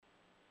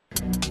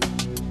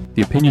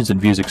The opinions and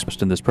views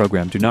expressed in this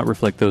program do not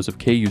reflect those of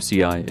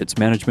KUCI, its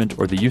management,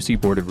 or the UC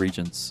Board of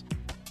Regents.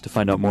 To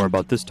find out more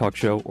about this talk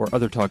show or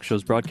other talk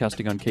shows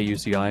broadcasting on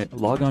KUCI,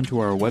 log on to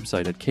our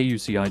website at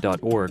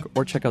kuci.org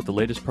or check out the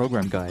latest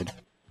program guide.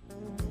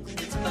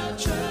 It's about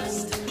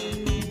trust.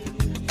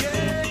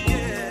 Yeah,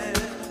 yeah.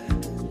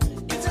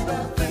 It's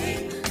about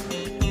faith.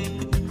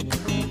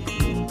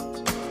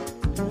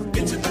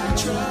 It's about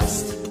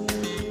trust.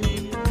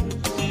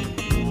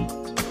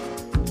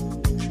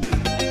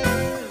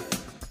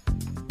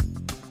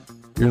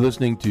 You're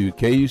listening to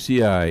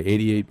KUCI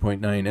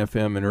 88.9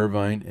 FM in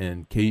Irvine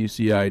and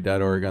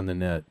KUCI.org on the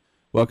net.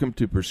 Welcome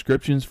to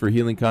Prescriptions for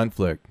Healing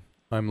Conflict.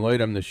 I'm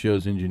Lloyd, I'm the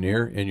show's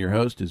engineer, and your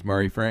host is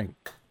Mari Frank.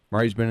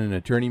 Mari's been an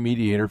attorney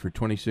mediator for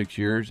 26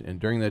 years, and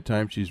during that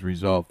time she's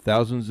resolved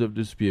thousands of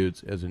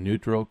disputes as a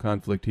neutral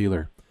conflict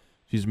healer.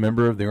 She's a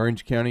member of the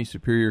Orange County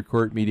Superior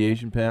Court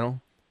Mediation Panel,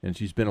 and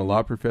she's been a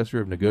law professor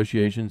of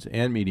negotiations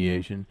and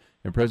mediation,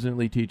 and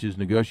presently teaches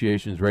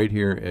negotiations right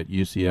here at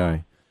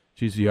UCI.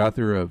 She's the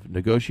author of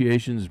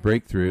Negotiations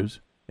Breakthroughs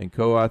and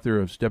co-author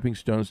of Stepping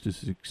Stones to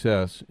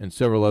Success and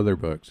several other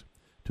books.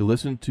 To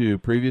listen to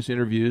previous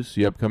interviews,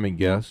 see upcoming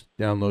guests,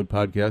 download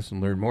podcasts, and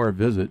learn more,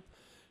 visit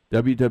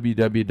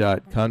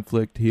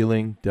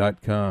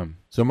www.conflicthealing.com.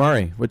 So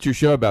Mari, what's your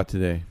show about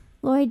today?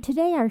 Lloyd,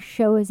 today our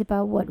show is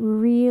about what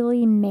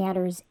really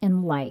matters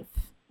in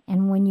life.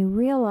 And when you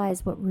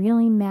realize what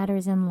really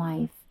matters in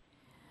life,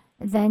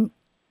 then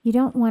you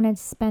don't want to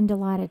spend a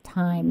lot of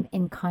time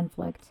in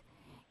conflict.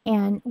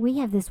 And we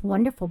have this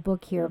wonderful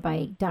book here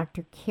by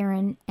Dr.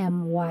 Karen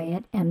M.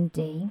 Wyatt,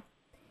 MD.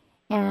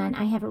 And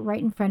I have it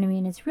right in front of me,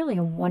 and it's really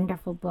a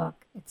wonderful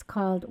book. It's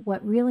called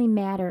What Really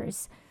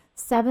Matters,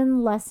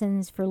 7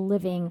 Lessons for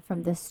Living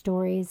from the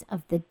Stories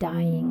of the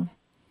Dying.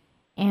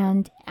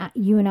 And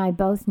you and I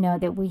both know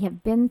that we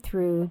have been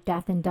through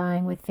death and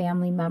dying with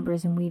family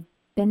members, and we've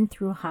been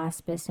through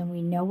hospice, and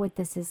we know what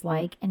this is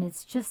like. And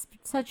it's just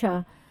such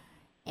a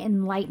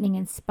enlightening,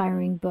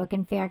 inspiring book.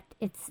 In fact,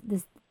 it's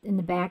this. In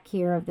the back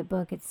here of the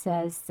book, it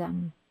says,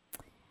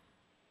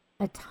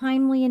 a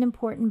timely and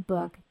important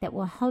book that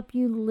will help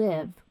you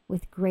live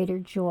with greater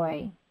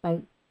joy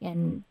by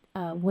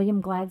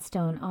William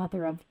Gladstone,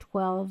 author of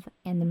 12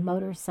 and the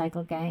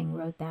Motorcycle Gang,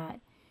 wrote that.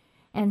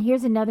 And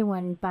here's another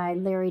one by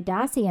Larry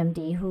Dossey,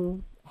 MD,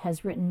 who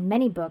has written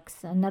many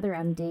books, another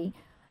MD,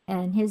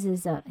 and his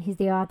is he's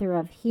the author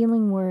of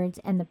Healing Words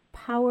and the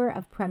Power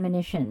of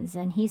Premonitions.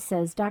 And he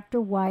says, Dr.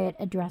 Wyatt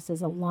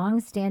addresses a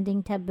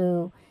long-standing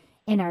taboo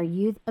in our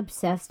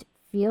youth-obsessed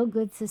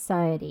feel-good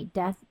society,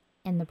 death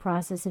and the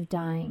process of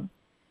dying.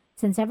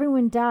 Since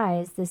everyone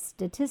dies, the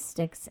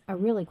statistics are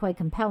really quite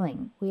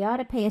compelling. We ought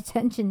to pay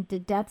attention to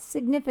death's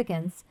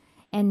significance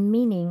and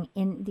meaning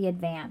in the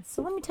advance.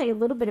 So let me tell you a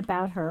little bit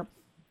about her.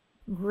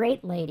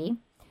 Great lady.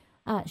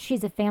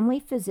 She's a family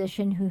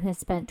physician who has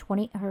spent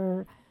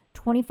her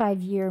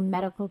 25-year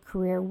medical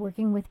career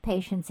working with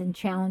patients in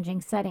challenging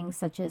settings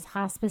such as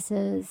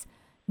hospices,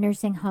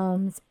 nursing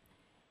homes,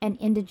 and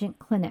indigent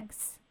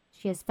clinics.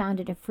 She has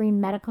founded a free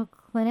medical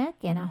clinic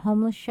and a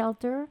homeless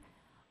shelter,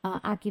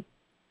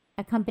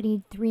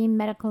 accompanied 3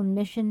 medical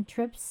mission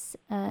trips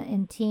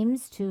in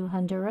teams to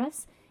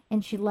Honduras,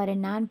 and she led a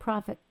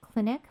nonprofit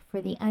clinic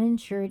for the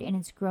uninsured in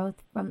its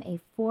growth from a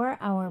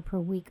 4-hour per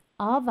week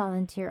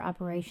all-volunteer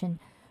operation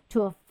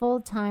to a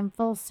full-time,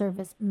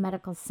 full-service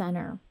medical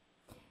center.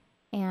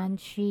 And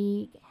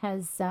she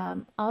has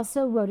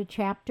also wrote a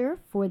chapter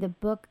for the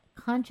book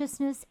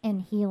Consciousness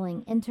and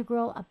Healing,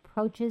 Integral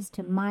Approaches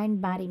to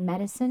Mind-Body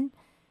Medicine,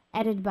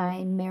 edited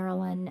by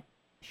Marilyn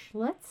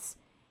Schlitz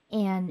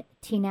and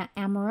Tina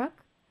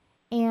Amaruch.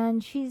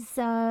 And she's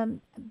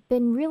been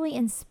really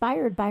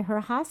inspired by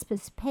her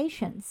hospice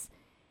patients.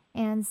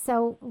 And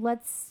so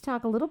let's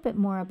talk a little bit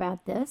more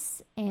about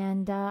this.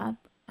 And I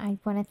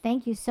want to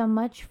thank you so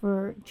much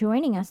for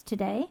joining us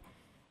today.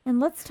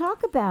 And let's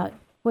talk about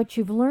what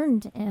you've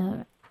learned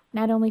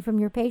not only from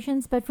your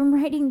patients, but from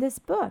writing this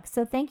book.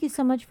 So thank you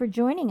so much for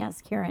joining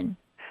us, Karen.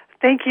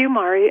 Thank you,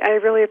 Mari. I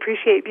really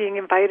appreciate being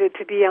invited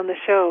to be on the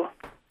show.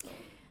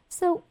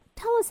 So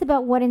tell us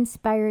about what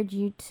inspired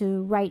you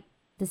to write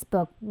this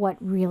book, What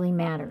Really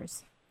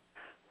Matters.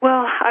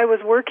 Well, I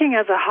was working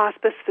as a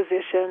hospice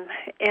physician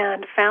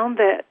and found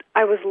that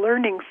I was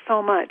learning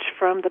so much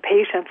from the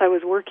patients I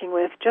was working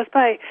with just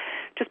by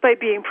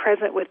being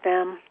present with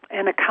them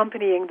and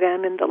accompanying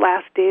them in the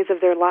last days of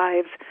their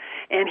lives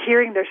and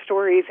hearing their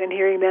stories and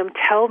hearing them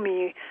tell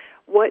me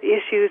what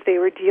issues they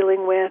were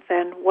dealing with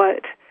and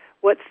what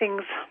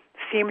things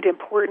seemed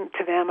important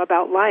to them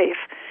about life.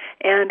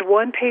 And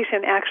one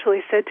patient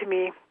actually said to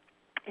me,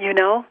 you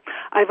know,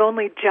 I've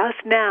only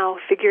just now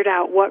figured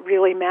out what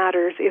really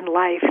matters in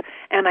life,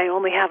 and I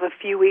only have a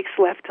few weeks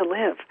left to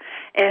live.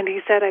 And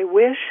he said, I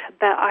wish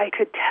that I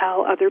could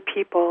tell other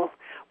people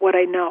what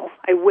I know.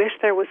 I wish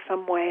there was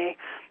some way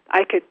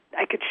I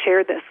could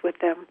share this with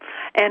them.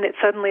 And it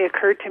suddenly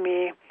occurred to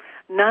me,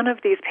 none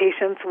of these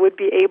patients would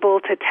be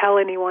able to tell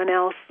anyone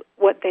else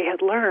what they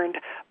had learned,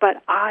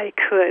 but I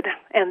could.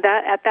 And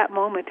that at that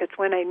moment, it's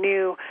when I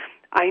knew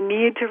I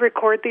need to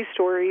record these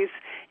stories,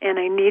 and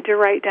I need to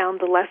write down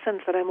the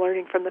lessons that I'm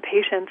learning from the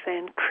patients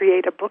and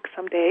create a book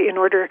someday in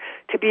order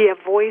to be a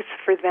voice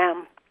for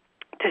them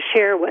to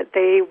share what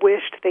they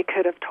wished they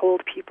could have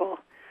told people.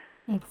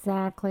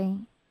 Exactly.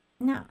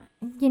 Now,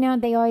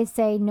 they always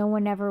say no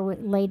one ever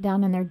laid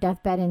down on their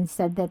deathbed and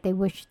said that they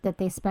wish that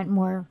they spent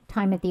more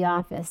time at the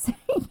office.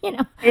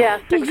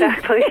 Yes,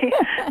 exactly.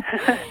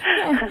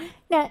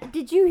 Now,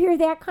 did you hear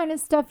that kind of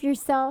stuff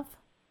yourself?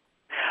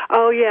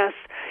 Oh, yes.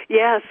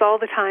 Yes, all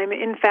the time.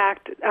 In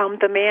fact,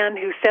 the man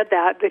who said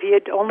that he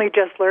had only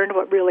just learned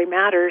what really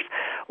matters,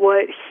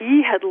 what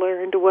he had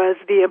learned was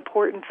the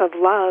importance of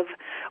love,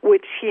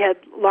 which he had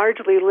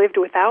largely lived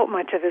without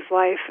much of his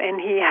life, and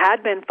he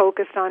had been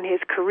focused on his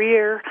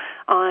career,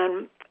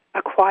 on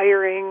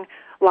acquiring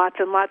lots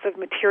and lots of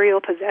material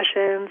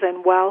possessions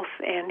and wealth,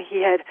 and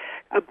he had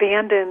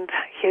abandoned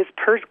his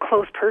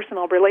close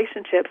personal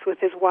relationships with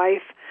his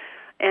wife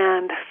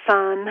and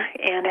son,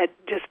 and had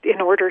just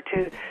in order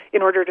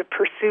to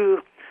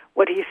pursue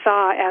what he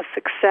saw as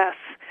success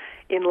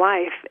in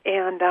life.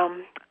 And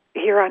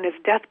here on his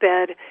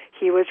deathbed,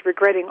 he was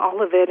regretting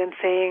all of it and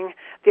saying,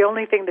 the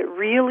only thing that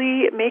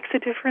really makes a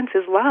difference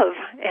is love,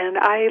 and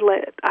I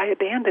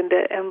abandoned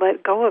it and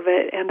let go of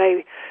it, and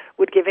I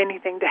would give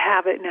anything to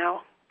have it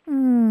now.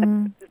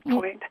 At this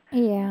point.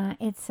 Yeah,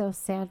 it's so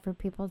sad for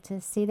people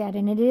to see that,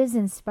 and it is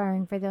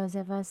inspiring for those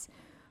of us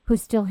who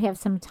still have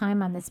some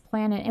time on this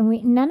planet, and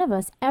none of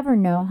us ever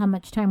know how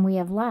much time we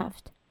have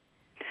left.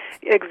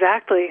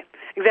 Exactly.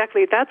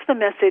 That's the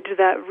message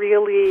that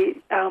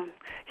really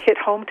hit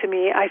home to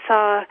me. I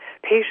saw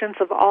patients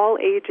of all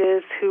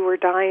ages who were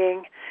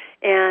dying,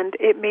 and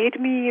it made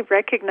me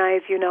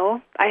recognize,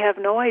 I have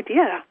no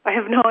idea. I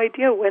have no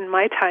idea when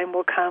my time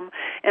will come,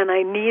 and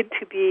I need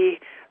to be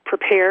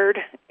prepared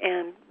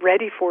and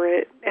ready for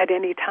it at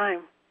any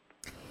time.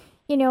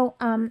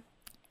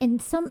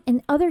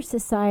 In other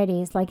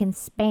societies, like in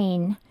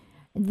Spain,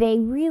 they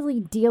really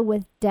deal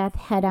with death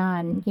head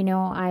on.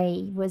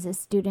 I was a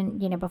student,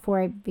 before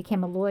I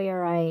became a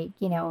lawyer, I,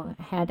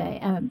 had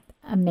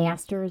a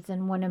master's,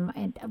 and one of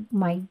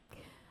my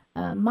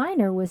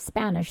minor was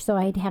Spanish, so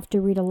I'd have to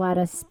read a lot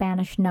of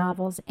Spanish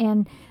novels.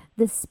 And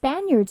the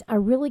Spaniards are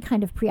really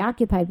kind of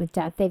preoccupied with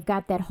death. They've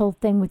got that whole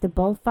thing with the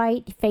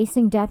bullfight,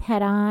 facing death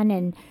head on,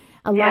 and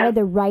a lot of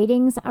the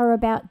writings are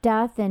about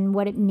death and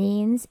what it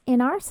means.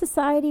 In our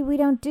society, we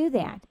don't do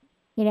that,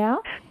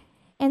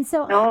 And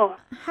so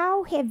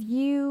how have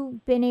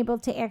you been able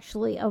to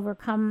actually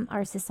overcome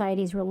our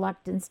society's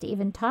reluctance to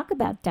even talk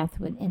about death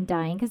and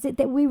dying? Because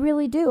we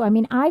really do. I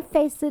mean, I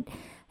face it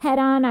head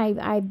on.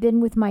 I've been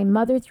with my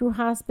mother through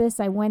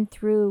hospice. I went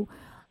through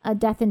a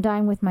death and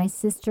dying with my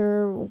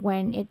sister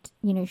when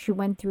she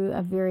went through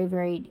a very,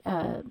 very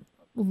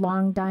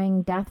long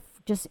dying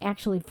death, just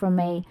actually from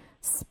a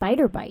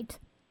spider bite,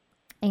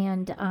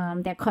 and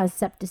that caused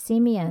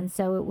septicemia. And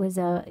so it was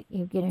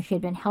she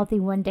had been healthy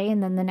one day,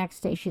 and then the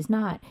next day she's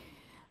not.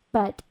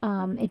 But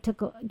it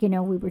took,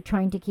 we were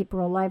trying to keep her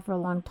alive for a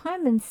long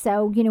time, and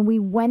so we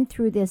went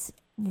through this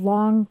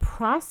long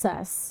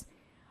process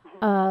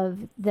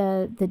of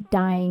the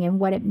dying and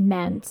what it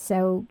meant.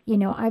 So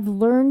I've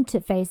learned to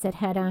face it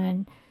head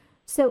on.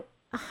 So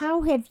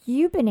how have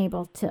you been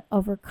able to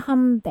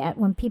overcome that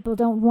when people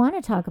don't want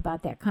to talk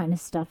about that kind of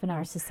stuff in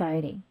our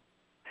society?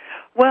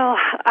 Well,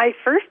 I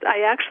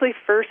actually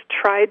first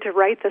tried to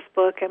write this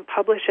book and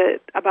publish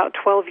it about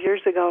 12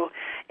 years ago,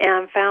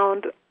 and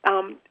found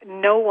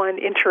no one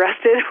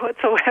interested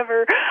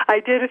whatsoever.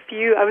 I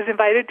was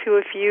invited to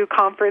a few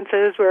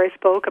conferences where I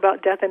spoke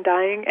about death and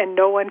dying, and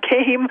no one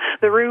came.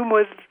 The room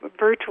was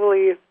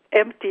virtually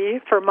empty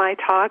for my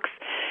talks,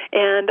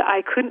 and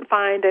I couldn't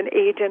find an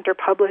agent or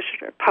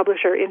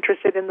publisher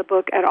interested in the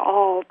book at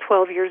all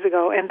 12 years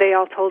ago, and they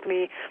all told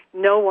me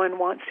no one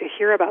wants to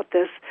hear about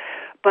this.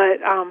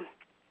 But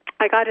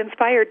I got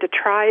inspired to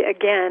try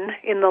again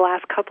in the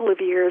last couple of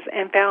years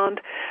and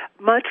found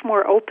much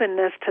more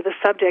openness to the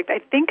subject. I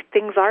think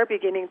things are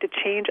beginning to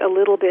change a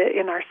little bit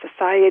in our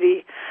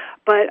society,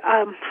 but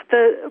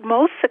the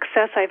most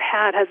success I've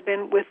had has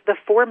been with the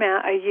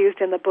format I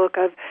used in the book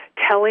of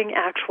telling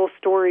actual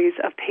stories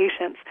of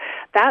patients.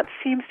 That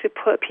seems to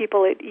put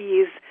people at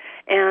ease,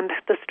 and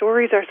the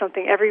stories are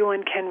something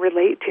everyone can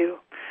relate to.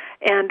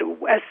 And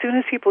as soon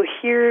as people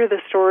hear the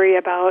story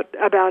about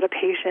a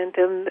patient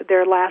in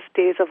their last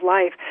days of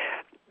life,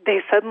 they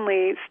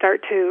suddenly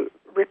start to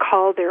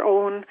recall their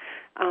own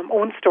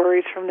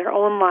stories from their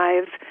own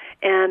lives,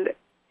 and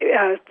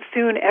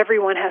soon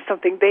everyone has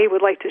something they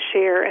would like to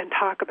share and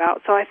talk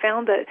about. So I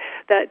found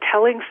that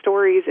telling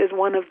stories is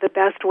one of the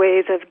best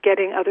ways of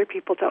getting other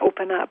people to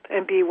open up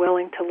and be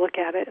willing to look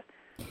at it.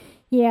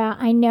 Yeah,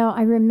 I know.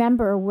 I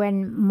remember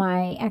when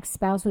my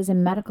ex-spouse was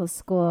in medical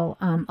school,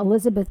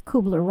 Elizabeth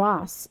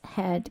Kubler-Ross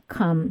had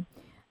come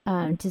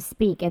to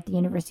speak at the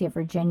University of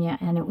Virginia,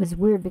 and it was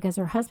weird because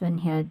her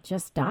husband had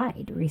just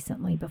died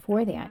recently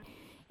before that.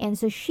 And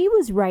so she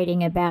was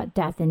writing about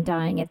death and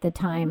dying at the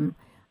time,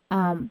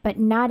 but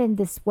not in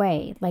this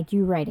way, like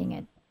you writing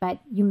it. But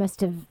you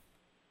must have,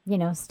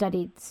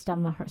 studied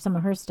some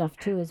of her stuff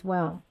too as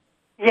well.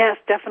 Yes,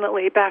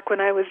 definitely. Back when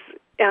I was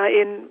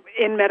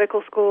in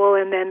medical school,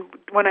 and then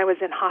when I was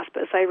in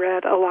hospice, I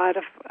read a lot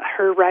of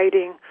her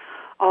writing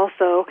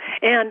also.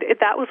 And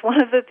that was one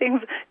of the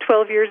things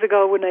 12 years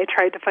ago when I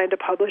tried to find a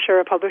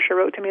publisher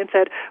wrote to me and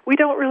said, we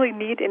don't really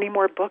need any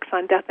more books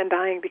on death and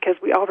dying because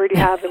we already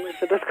have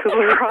Elizabeth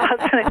Kubler-Ross.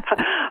 And I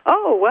thought,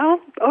 oh,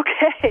 well,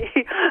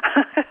 okay.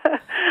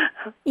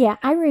 Yeah,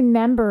 I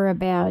remember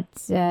about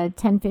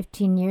 10,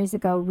 15 years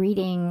ago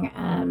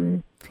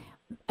reading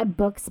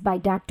books by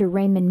Dr.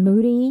 Raymond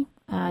Moody,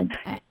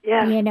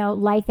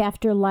 Life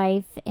After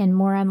Life and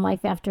More on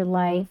Life After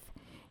Life.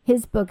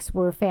 His books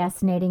were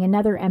fascinating.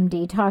 Another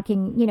MD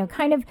talking,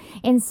 kind of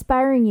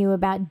inspiring you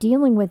about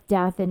dealing with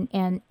death and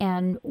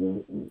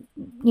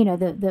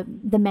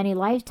the many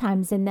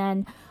lifetimes. And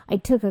then I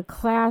took a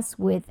class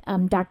with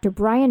Dr.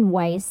 Brian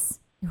Weiss,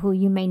 who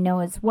you may know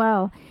as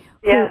well,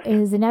 who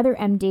is another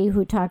MD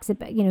who talks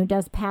about,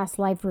 does past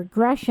life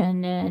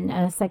regression, and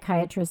a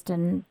psychiatrist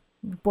and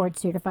board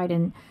certified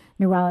in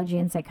neurology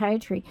and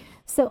psychiatry.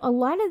 So a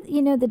lot of,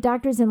 the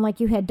doctors, and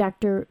like you had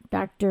Dr.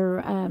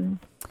 Dossie,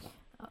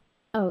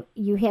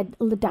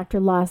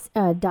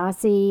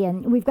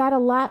 and we've got a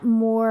lot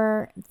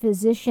more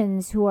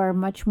physicians who are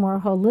much more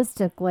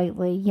holistic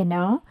lately,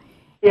 Yeah.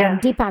 And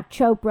Deepak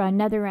Chopra,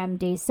 another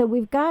MD. So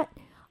we've got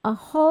a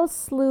whole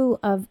slew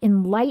of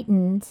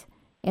enlightened,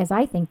 as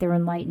I think they're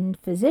enlightened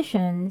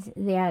physicians,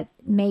 that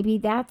maybe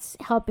that's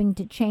helping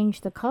to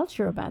change the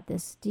culture about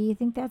this. Do you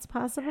think that's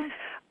possible?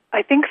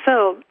 I think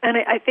so. And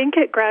I think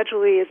it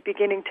gradually is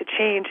beginning to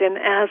change. And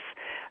as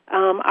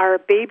our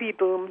baby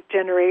boom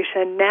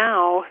generation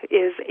now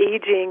is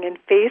aging and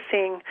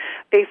facing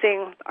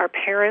our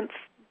parents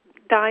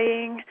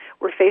dying,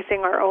 we're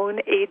facing our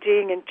own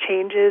aging and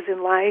changes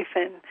in life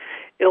and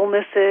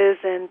illnesses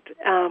and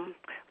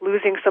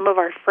losing some of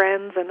our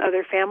friends and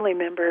other family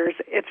members.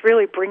 It's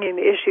really bringing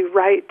the issue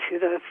right to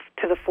the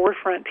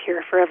forefront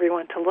here for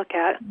everyone to look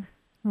at.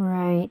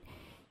 Right.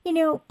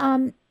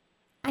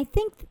 I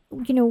think,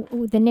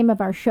 the name of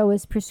our show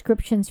is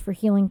Prescriptions for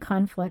Healing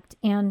Conflict,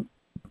 and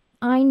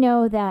I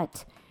know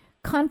that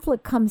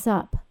conflict comes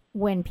up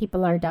when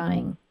people are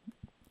dying,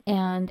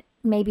 and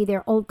maybe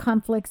they're old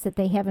conflicts that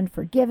they haven't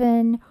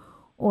forgiven,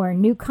 or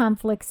new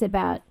conflicts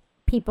about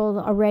people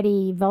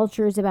already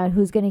vultures about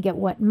who's going to get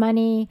what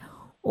money,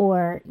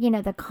 or,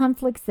 the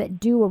conflicts that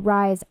do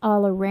arise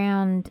all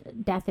around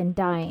death and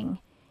dying.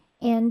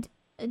 And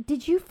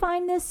did you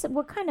find this?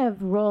 What kind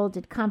of role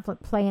did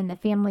conflict play in the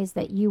families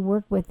that you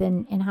work with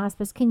in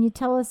hospice? Can you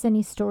tell us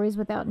any stories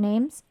without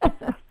names?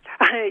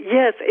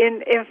 Yes.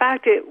 In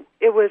fact,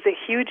 it was a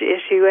huge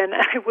issue, and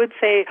I would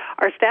say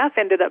our staff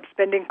ended up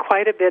spending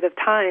quite a bit of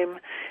time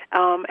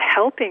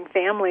helping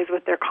families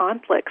with their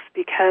conflicts,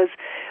 because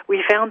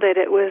we found that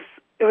it was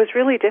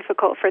really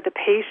difficult for the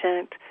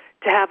patient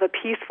to have a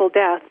peaceful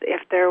death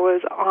if there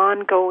was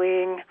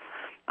ongoing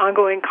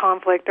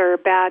conflict or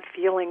bad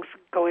feelings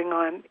going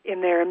on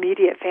in their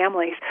immediate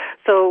families.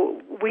 So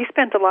we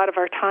spent a lot of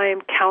our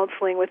time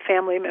counseling with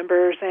family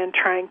members and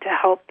trying to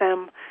help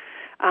them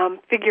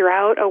figure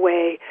out a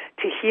way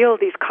to heal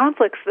these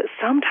conflicts that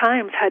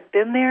sometimes had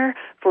been there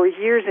for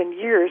years and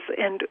years.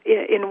 And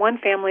in one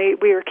family,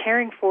 we were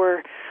caring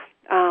for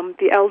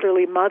the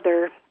elderly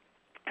mother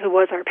who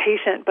was our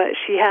patient, but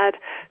she had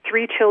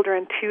 3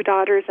 children, 2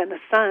 daughters and a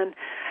son,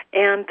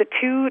 and the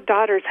 2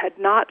 daughters had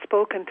not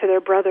spoken to their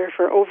brother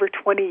for over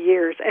 20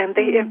 years, and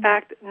they, in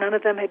fact, none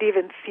of them had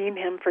even seen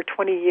him for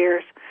 20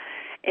 years,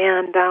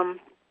 and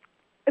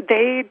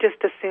they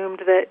just assumed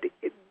that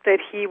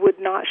he would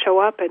not show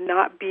up and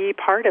not be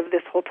part of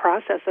this whole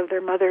process of their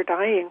mother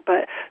dying.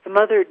 But the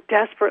mother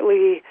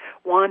desperately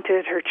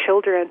wanted her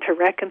children to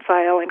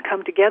reconcile and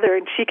come together,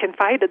 and she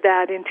confided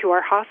that into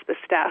our hospice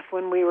staff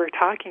when we were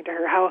talking to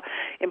her, how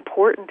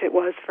important it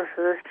was for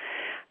her.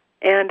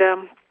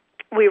 And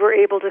we were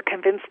able to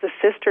convince the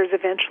sisters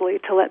eventually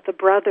to let the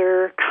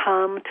brother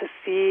come to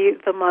see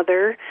the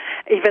mother.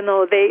 Even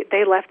though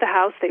they left the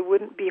house, they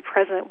wouldn't be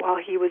present while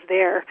he was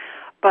there.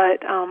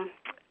 But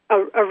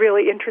a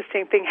really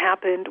interesting thing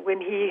happened when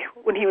he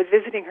was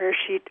visiting her.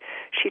 She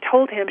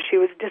told him she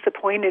was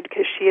disappointed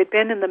because she had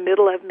been in the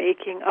middle of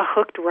making a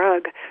hooked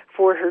rug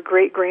for her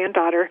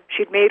great-granddaughter.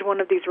 She'd made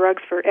one of these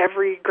rugs for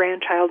every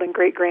grandchild and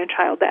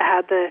great-grandchild that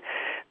had the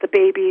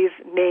baby's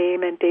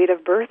name and date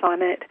of birth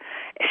on it.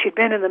 She'd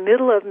been in the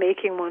middle of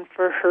making one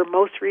for her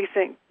most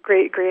recent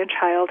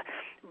great-grandchild,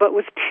 but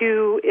was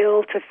too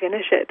ill to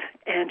finish it,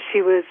 and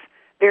she was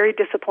very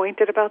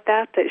disappointed about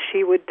that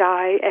she would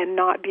die and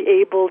not be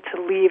able to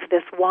leave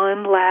this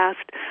one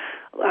last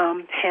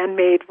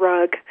handmade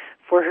rug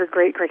for her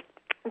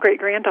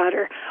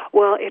great-granddaughter.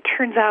 Well, it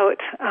turns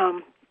out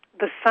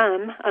the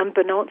son,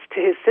 unbeknownst to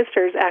his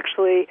sisters,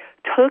 actually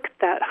took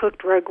that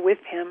hooked rug with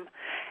him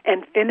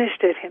and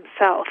finished it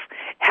himself,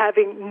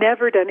 having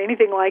never done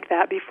anything like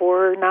that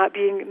before, not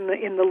being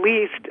in the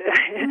least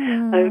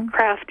a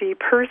crafty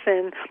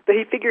person, but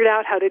he figured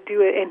out how to do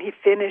it, and he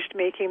finished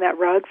making that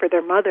rug for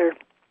their mother.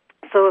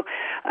 So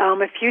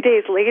a few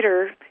days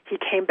later, he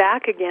came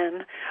back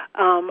again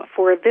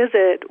for a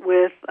visit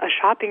with a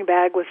shopping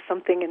bag with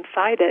something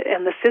inside it.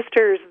 And the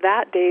sisters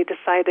that day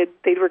decided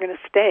they were going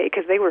to stay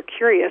because they were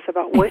curious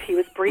about what he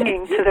was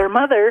bringing to their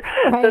mother.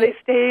 Right. So they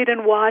stayed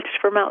and watched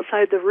from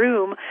outside the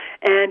room,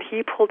 and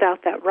he pulled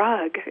out that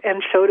rug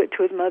and showed it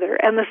to his mother.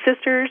 And the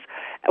sisters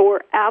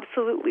were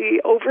absolutely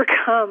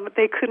overcome.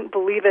 They couldn't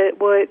believe it,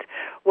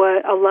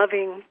 what a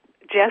loving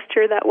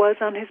gesture that was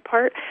on his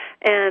part.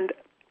 And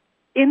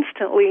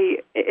instantly,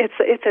 it's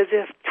as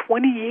if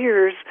 20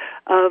 years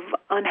of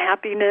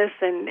unhappiness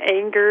and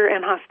anger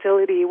and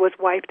hostility was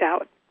wiped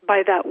out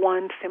by that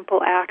one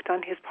simple act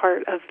on his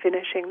part of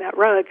finishing that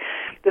rug.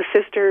 The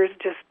sisters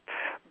just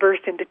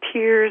burst into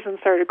tears and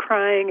started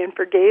crying and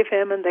forgave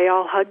him, and they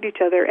all hugged each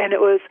other. And it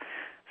was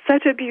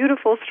such a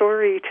beautiful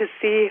story to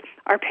see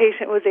our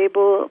patient was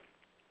able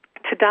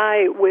to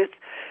die with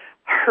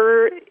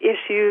her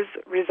issues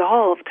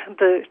resolved.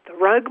 The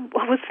rug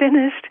was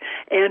finished,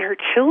 and her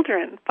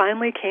children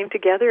finally came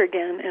together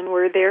again and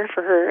were there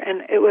for her.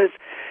 And it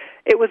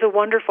was a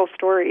wonderful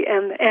story.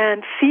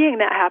 And seeing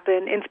that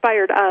happen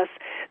inspired us.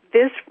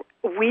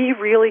 We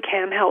really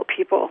can help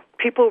people.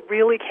 People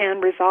really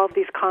can resolve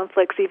these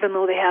conflicts, even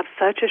though they have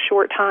such a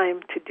short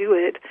time to do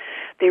it.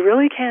 They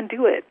really can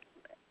do it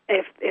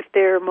if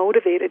they're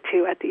motivated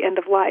to at the end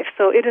of life.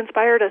 So it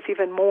inspired us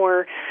even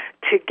more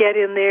to get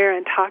in there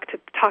and talk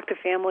to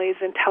families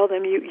and tell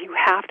them you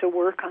have to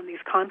work on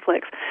these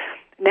conflicts.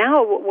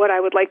 Now what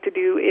I would like to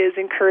do is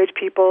encourage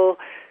people,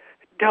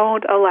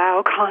 don't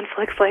allow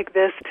conflicts like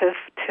this to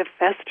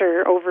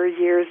fester over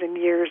years and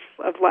years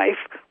of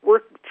life.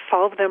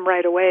 Solve them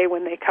right away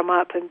when they come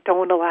up, and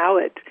don't allow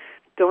it.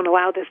 Don't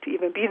allow this to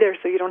even be there,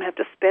 so you don't have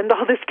to spend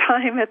all this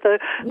time at the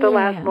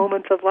last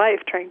moments of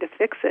life trying to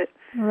fix it.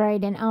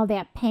 Right, and all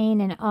that pain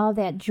and all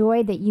that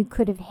joy that you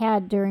could have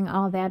had during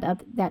all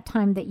that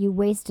time that you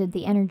wasted,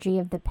 the energy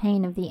of the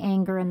pain, of the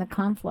anger, and the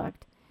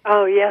conflict.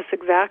 Oh, yes,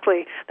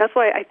 exactly. That's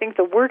why I think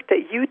the work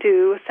that you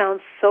do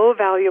sounds so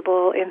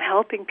valuable in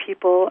helping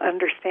people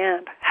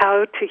understand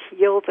how to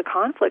heal the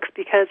conflicts,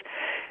 because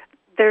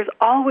there's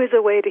always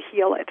a way to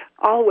heal it,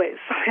 always.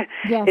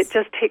 Yes. It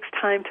just takes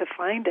time to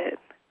find it.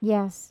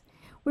 Yes.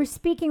 We're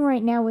speaking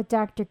right now with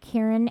Dr.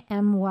 Karen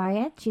M.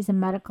 Wyatt. She's a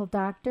medical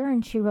doctor,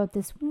 and she wrote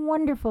this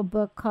wonderful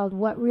book called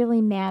What Really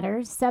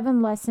Matters,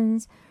 7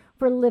 Lessons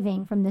for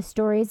Living from the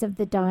Stories of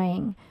the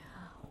Dying.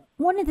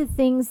 One of the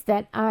things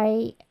that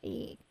I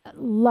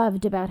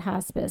loved about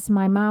hospice,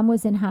 my mom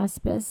was in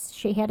hospice.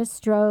 She had a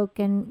stroke,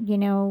 and,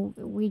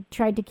 we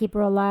tried to keep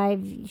her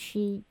alive.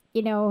 She,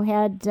 she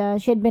had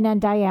been on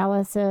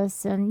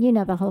dialysis,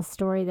 and, the whole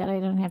story that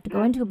I don't have to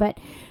go into, but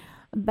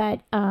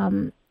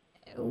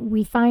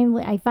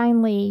I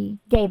finally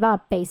gave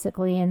up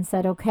basically and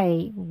said,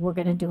 okay, we're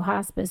going to do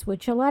hospice,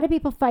 which a lot of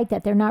people fight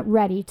that. They're not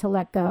ready to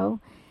let go.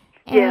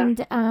 Yeah.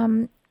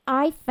 And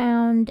I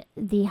found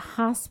the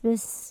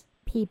hospice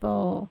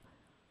people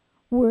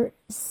were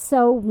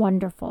so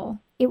wonderful.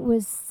 It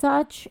was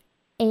such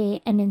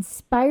an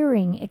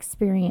inspiring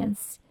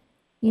experience,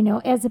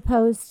 as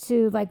opposed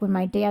to like when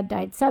my dad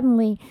died.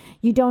 Suddenly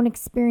you don't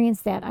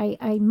experience that.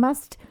 I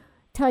must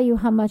tell you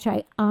how much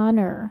I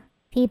honor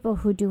people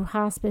who do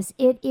hospice.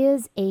 It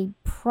is a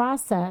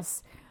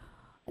process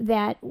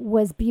that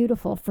was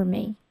beautiful for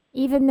me.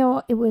 Even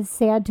though it was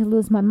sad to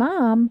lose my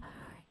mom,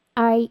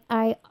 I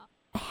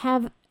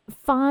have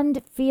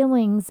fond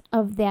feelings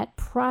of that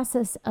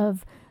process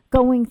of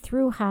going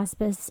through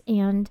hospice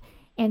and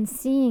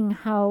seeing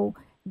how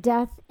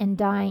death and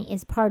dying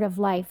is part of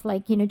life.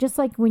 Like, just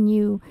like when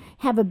you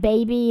have a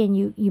baby and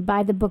you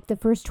buy the book, The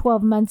First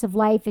 12 Months of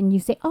Life, and you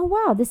say, oh,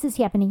 wow, this is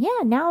happening.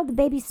 Yeah, now the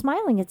baby's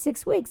smiling at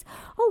 6 weeks.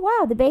 Oh,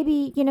 wow, the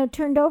baby,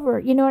 turned over.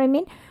 You know what I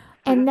mean?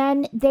 And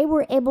then they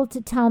were able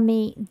to tell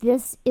me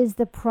this is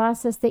the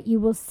process that you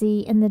will see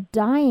in the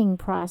dying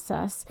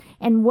process,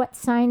 and what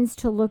signs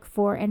to look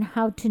for and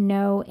how to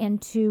know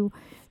and to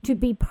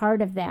be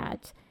part of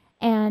that.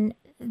 And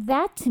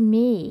that to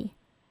me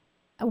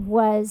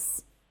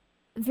was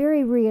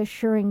very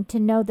reassuring to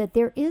know that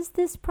there is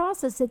this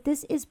process, that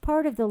this is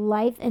part of the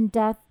life and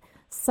death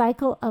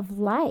cycle of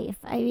life.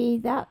 I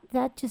mean,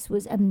 that just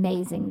was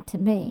amazing to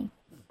me.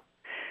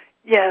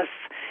 Yes,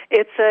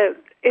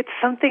 it's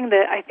something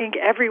that I think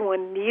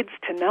everyone needs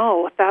to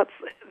know. That's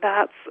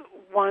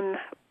one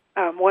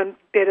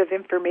bit of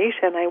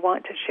information I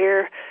want to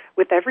share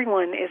with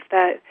everyone, is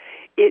that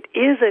it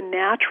is a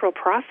natural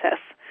process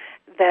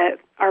that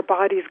our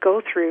bodies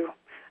go through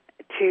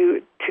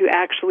to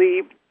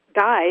actually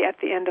die at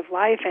the end of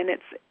life, and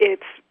it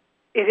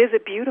is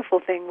a beautiful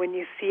thing when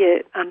you see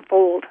it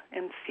unfold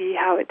and see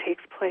how it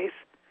takes place.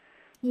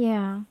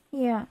 Yeah.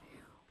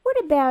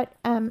 What about,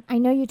 I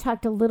know you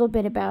talked a little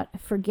bit about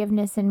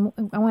forgiveness, and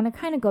I want to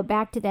kind of go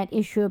back to that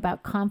issue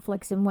about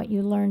conflicts and what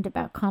you learned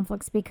about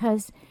conflicts,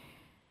 because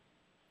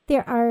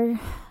there are,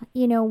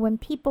 when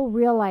people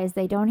realize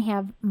they don't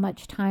have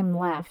much time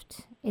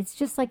left, it's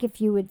just like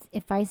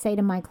if I say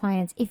to my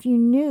clients, if you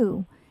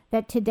knew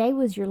that today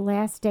was your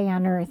last day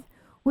on earth,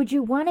 would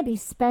you want to be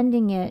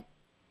spending it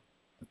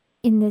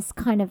in this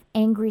kind of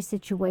angry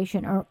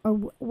situation, or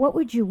what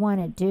would you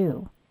want to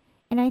do?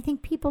 And I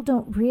think people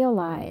don't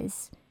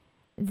realize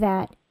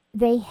that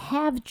they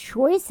have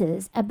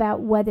choices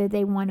about whether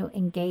they want to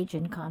engage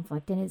in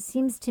conflict. And it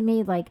seems to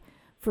me like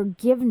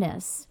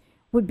forgiveness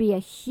would be a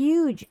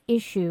huge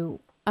issue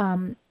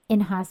in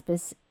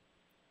hospice.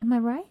 Am I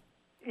right?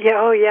 Yeah.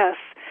 Oh, yes.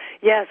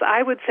 Yes,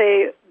 I would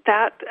say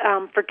that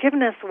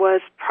forgiveness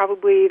was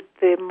probably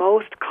the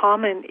most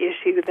common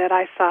issue that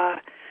I saw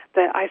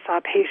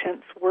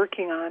patients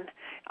working on.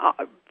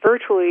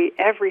 Virtually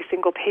every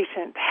single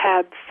patient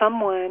had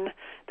someone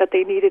that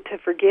they needed to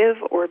forgive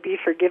or be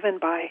forgiven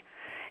by,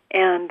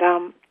 and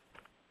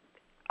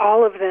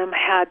all of them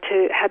had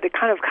to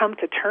kind of come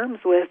to terms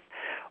with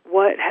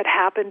what had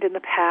happened in the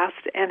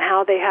past and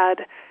how they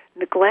had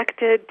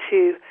neglected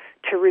to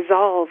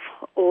resolve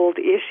old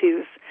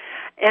issues.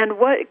 And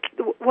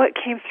what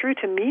came through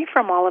to me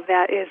from all of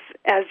that is,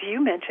 as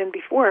you mentioned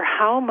before,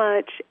 how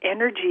much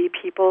energy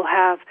people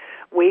have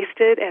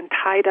wasted and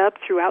tied up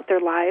throughout their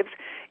lives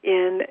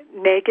in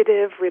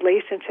negative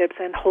relationships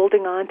and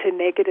holding on to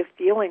negative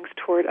feelings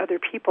toward other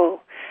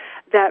people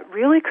that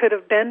really could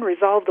have been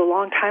resolved a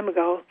long time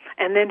ago,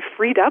 and then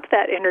freed up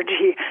that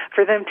energy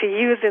for them to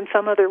use in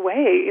some other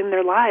way in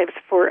their lives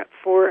for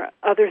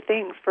other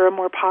things, for a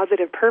more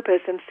positive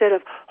purpose, instead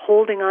of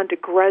holding on to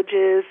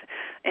grudges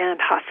and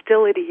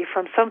hostility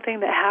from something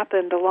that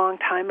happened a long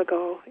time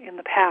ago in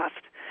the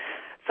past.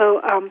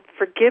 So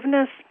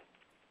forgiveness,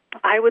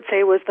 I would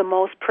say, was the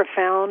most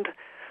profound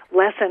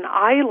lesson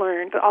I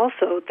learned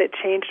also that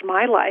changed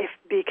my life,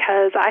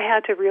 because I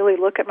had to really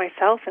look at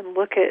myself and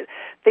look at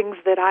things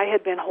that I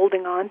had been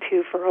holding on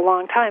to for a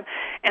long time.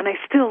 And I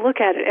still look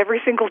at it every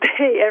single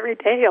day, every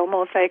day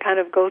almost. I kind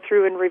of go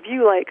through and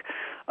review, like,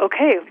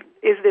 okay,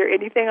 is there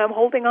anything I'm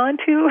holding on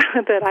to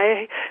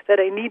that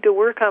I need to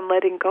work on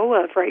letting go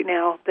of right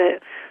now,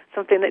 that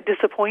something that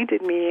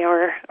disappointed me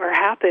or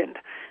happened,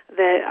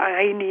 that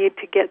I need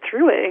to get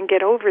through it and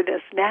get over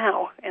this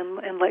now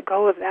and let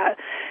go of that.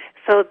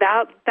 So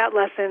that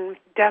lesson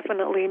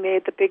definitely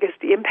made the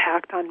biggest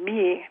impact on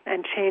me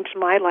and changed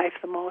my life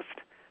the most.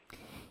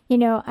 You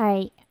know,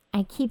 I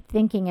keep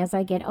thinking as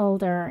I get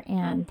older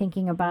and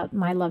thinking about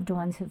my loved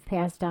ones who've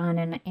passed on,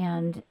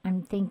 and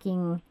I'm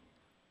thinking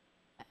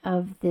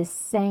of this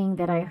saying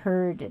that I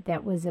heard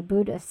that was a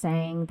Buddha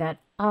saying, that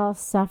all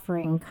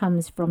suffering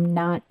comes from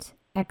not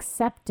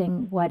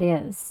accepting what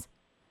is.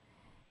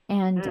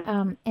 And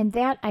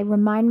that I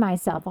remind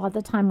myself all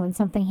the time when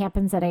something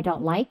happens that I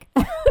don't like.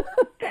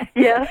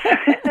 Yes.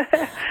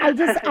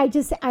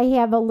 I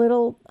have a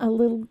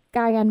little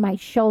guy on my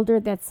shoulder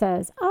that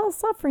says, all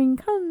suffering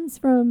comes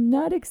from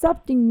not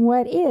accepting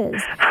what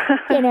is,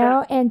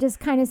 and just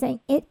kind of saying,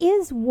 it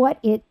is what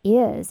it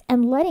is,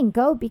 and letting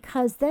go,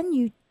 because then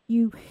you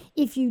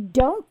if you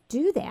don't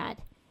do that,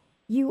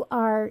 you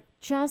are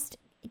just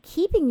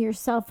keeping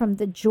yourself from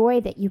the joy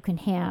that you can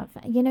have.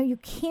 You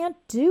can't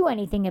do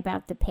anything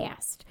about the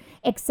past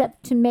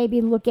except to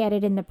maybe look at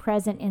it in the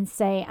present and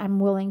say,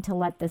 I'm willing to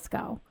let this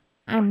go.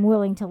 I'm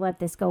willing to let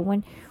this go.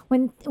 When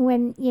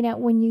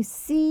you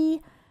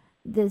see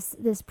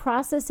this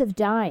process of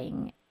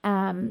dying,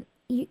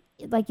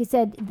 like you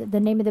said, the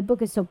name of the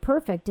book is so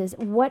perfect, is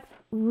what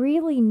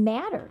really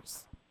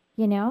matters,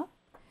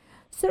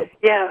 So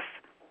yes.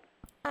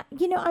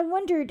 I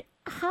wondered,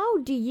 how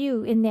do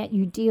you, in that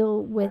you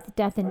deal with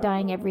death and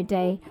dying every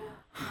day,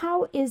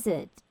 how is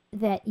it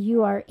that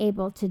you are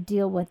able to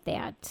deal with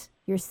that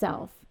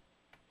yourself?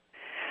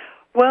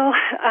 Well,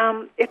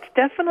 it's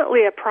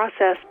definitely a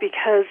process,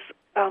 because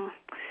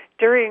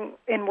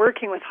in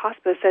working with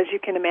hospice, as you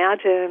can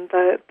imagine,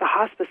 the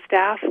hospice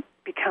staff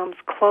becomes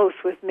close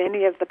with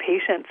many of the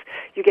patients.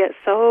 You get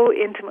so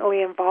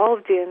intimately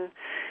involved in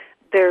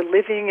their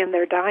living and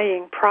their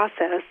dying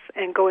process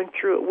and going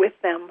through it with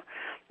them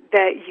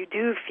that you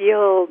do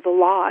feel the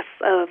loss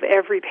of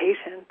every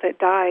patient that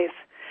dies.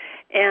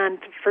 And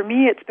for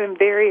me, it's been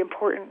very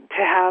important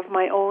to have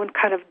my own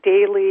kind of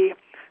daily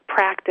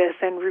practice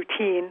and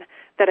routine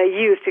that I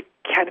use to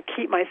kind of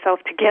keep myself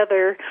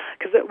together,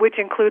 which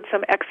includes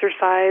some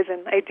exercise,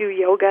 and I do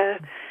yoga,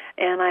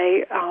 and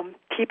I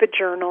keep a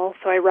journal.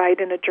 So I write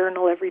in a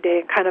journal every day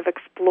and kind of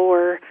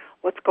explore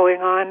what's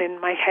going on in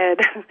my head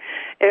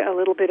a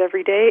little bit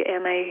every day.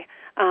 And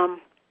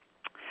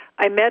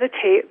I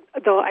meditate,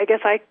 though I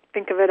guess I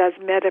think of it as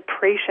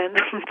medipration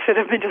instead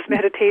of just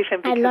meditation,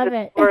 because I love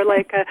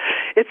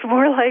it's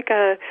more like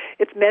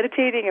it's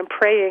meditating and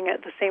praying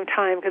at the same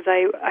time, because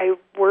I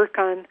work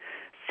on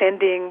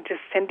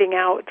sending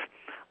out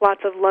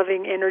lots of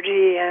loving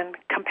energy and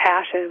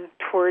compassion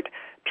toward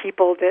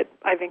people that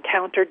I've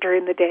encountered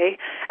during the day,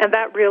 and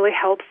that really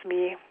helps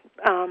me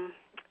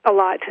a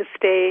lot to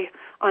stay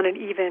on an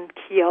even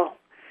keel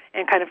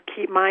and kind of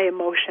keep my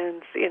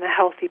emotions in a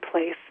healthy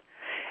place.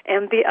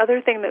 And the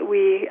other thing that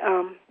we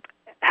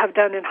have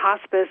done in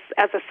hospice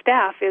as a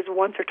staff is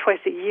once or twice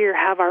a year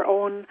have our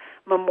own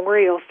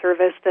memorial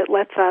service that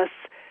lets us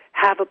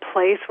have a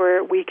place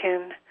where we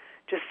can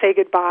just say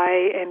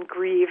goodbye and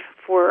grieve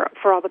for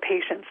all the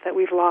patients that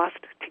we've lost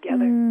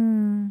together.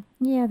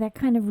 Yeah, that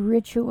kind of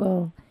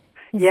ritual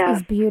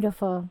is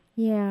beautiful.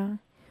 Yeah.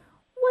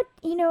 What,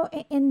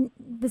 and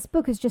this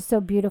book is just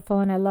so beautiful,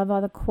 and I love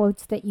all the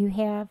quotes that you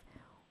have.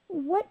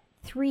 What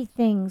 3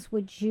 things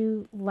would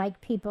you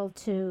like people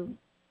to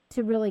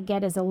really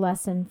get as a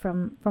lesson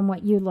from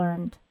what you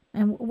learned?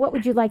 And what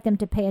would you like them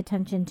to pay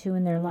attention to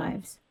in their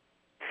lives?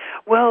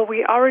 Well,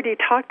 we already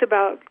talked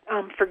about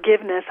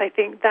forgiveness. I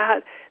think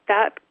that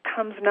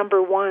comes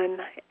number one,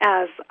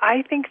 as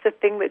I think the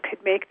thing that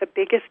could make the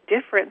biggest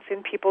difference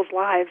in people's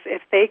lives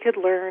if they could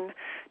learn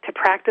to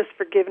practice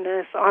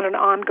forgiveness on an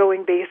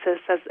ongoing basis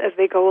as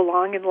they go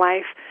along in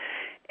life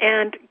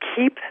and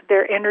keep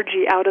their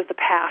energy out of the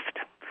past.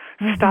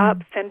 Mm-hmm. Stop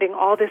sending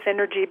all this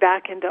energy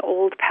back into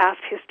old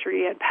past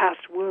history and past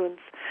wounds.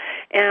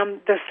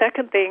 And the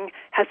second thing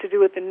has to do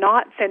with the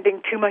not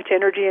sending too much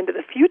energy into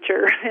the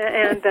future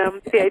and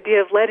the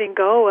idea of letting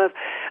go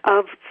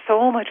of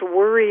so much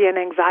worry and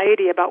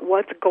anxiety about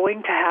what's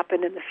going to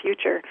happen in the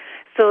future,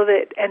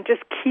 and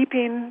just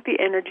keeping the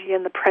energy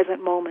in the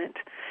present moment.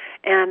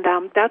 And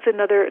that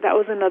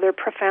was another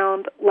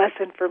profound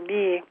lesson for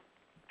me,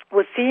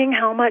 was seeing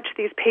how much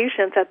these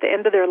patients at the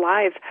end of their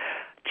lives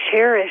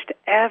cherished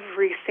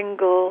every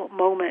single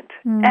moment.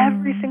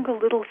 Every single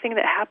little thing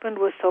that happened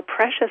was so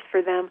precious for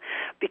them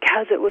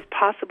because it was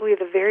possibly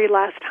the very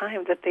last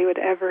time that they would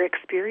ever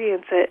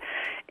experience it.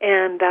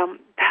 And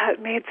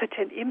that made such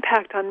an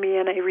impact on me,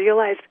 and I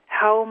realized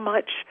how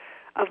much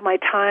of my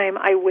time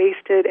I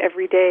wasted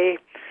every day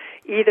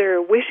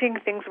either wishing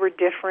things were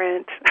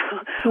different,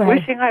 right.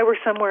 Wishing I were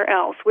somewhere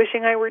else,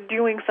 wishing I were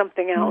doing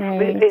something else,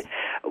 right.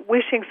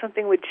 Wishing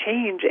something would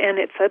change. And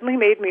it suddenly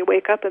made me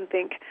wake up and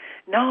think,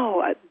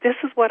 no, this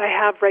is what I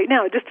have right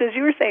now. Just as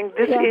you were saying,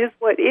 this is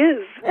what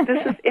is.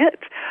 This is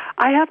it.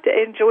 I have to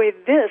enjoy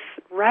this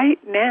right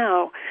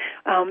now.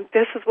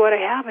 This is what I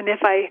have. And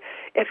if I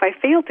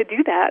fail to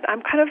do that,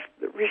 I'm kind of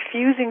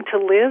refusing to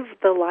live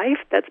the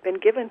life that's been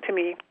given to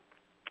me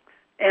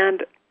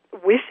and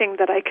wishing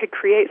that I could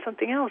create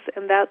something else,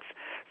 and that's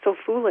so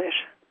foolish.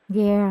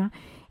 Yeah.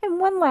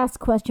 And one last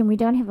question. We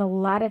don't have a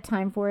lot of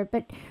time for it,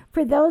 but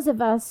for those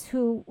of us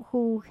who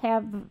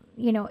have,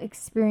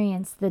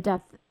 experienced the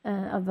death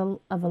of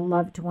a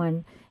loved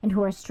one and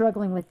who are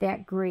struggling with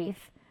that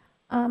grief,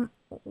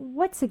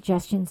 what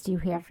suggestions do you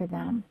have for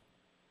them?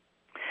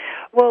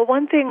 Well,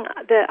 one thing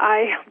that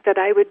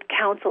I would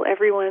counsel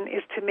everyone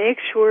is to make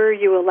sure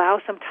you allow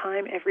some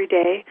time every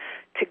day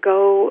to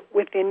go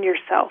within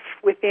yourself,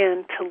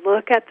 to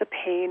look at the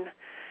pain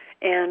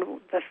and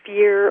the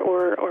fear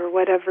or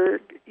whatever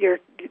your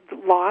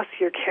loss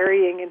you're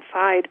carrying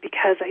inside,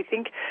 because I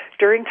think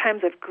during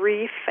times of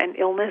grief and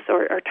illness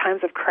or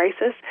times of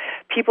crisis,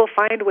 people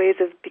find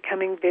ways of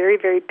becoming very,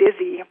 very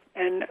busy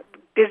and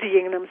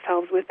busying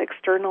themselves with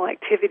external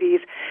activities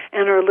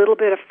and are a little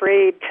bit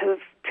afraid to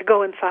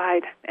go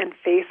inside and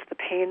face the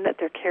pain that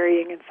they're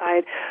carrying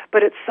inside.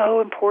 But it's so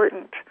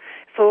important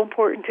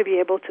to be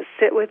able to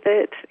sit with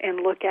it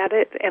and look at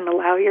it and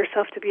allow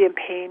yourself to be in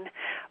pain,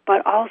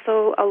 but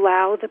also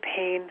allow the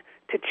pain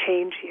to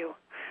change you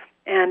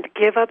and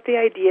give up the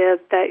idea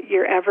that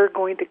you're ever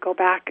going to go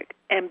back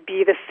and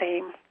be the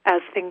same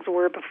as things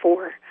were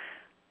before.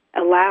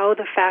 Allow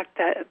the fact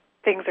that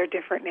things are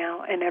different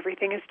now and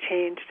everything has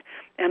changed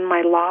and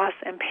my loss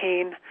and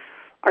pain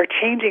are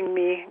changing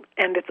me,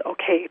 and it's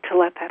okay to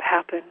let that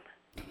happen.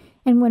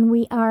 And when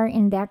we are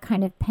in that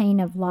kind of pain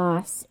of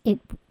loss, it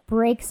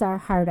breaks our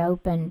heart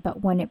open.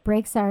 But when it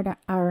breaks our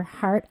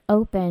heart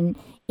open,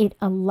 it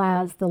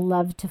allows the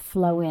love to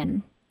flow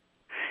in.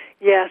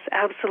 Yes,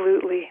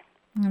 absolutely.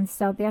 And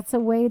so that's a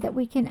way that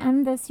we can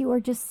end this. You are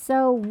just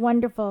so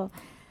wonderful.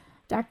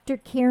 Dr.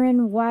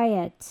 Karen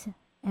Wyatt,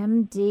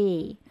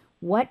 MD.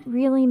 What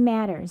Really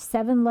Matters,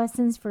 7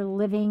 Lessons for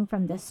Living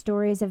from the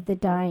Stories of the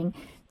Dying.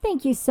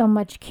 Thank you so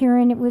much,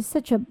 Karen. It was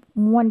such a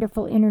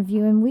wonderful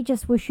interview, and we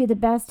just wish you the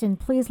best, and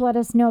please let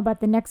us know about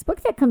the next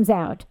book that comes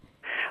out.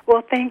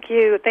 Well, thank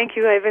you. Thank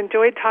you. I've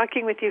enjoyed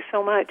talking with you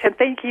so much, and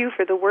thank you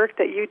for the work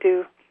that you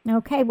do.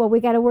 Okay, well, we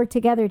got to work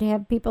together to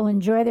have people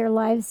enjoy their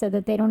lives so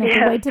that they don't have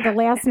to wait to the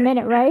last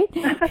minute, right?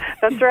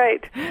 That's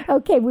right.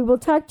 Okay, we will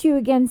talk to you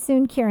again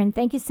soon, Karen.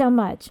 Thank you so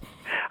much.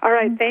 All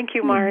right, thank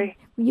you, Mari.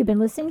 You've been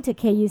listening to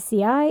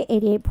KUCI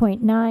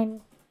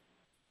 88.9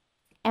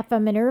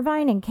 FM in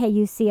Irvine and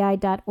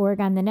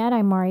KUCI.org on the net.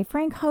 I'm Mari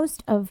Frank,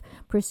 host of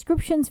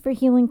Prescriptions for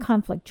Healing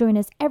Conflict. Join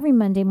us every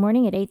Monday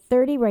morning at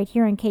 8:30 right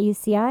here on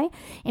KUCI,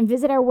 and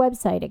visit our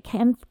website at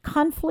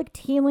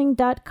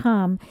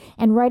conflicthealing.com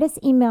and write us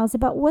emails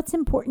about what's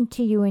important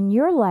to you in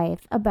your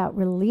life about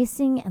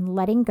releasing and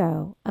letting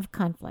go of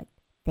conflict.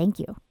 Thank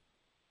you.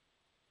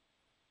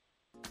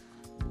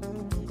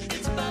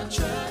 It's about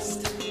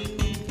trust.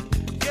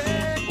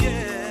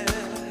 Yeah.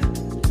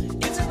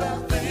 It's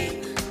about faith.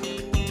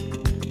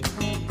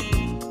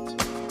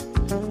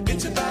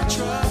 It's about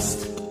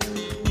trust.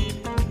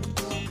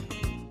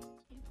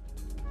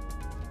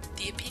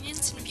 The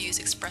opinions and views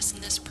expressed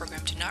in this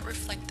program do not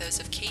reflect those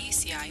of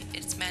KUCI,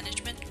 its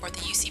management, or the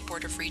UC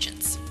Board of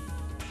Regents.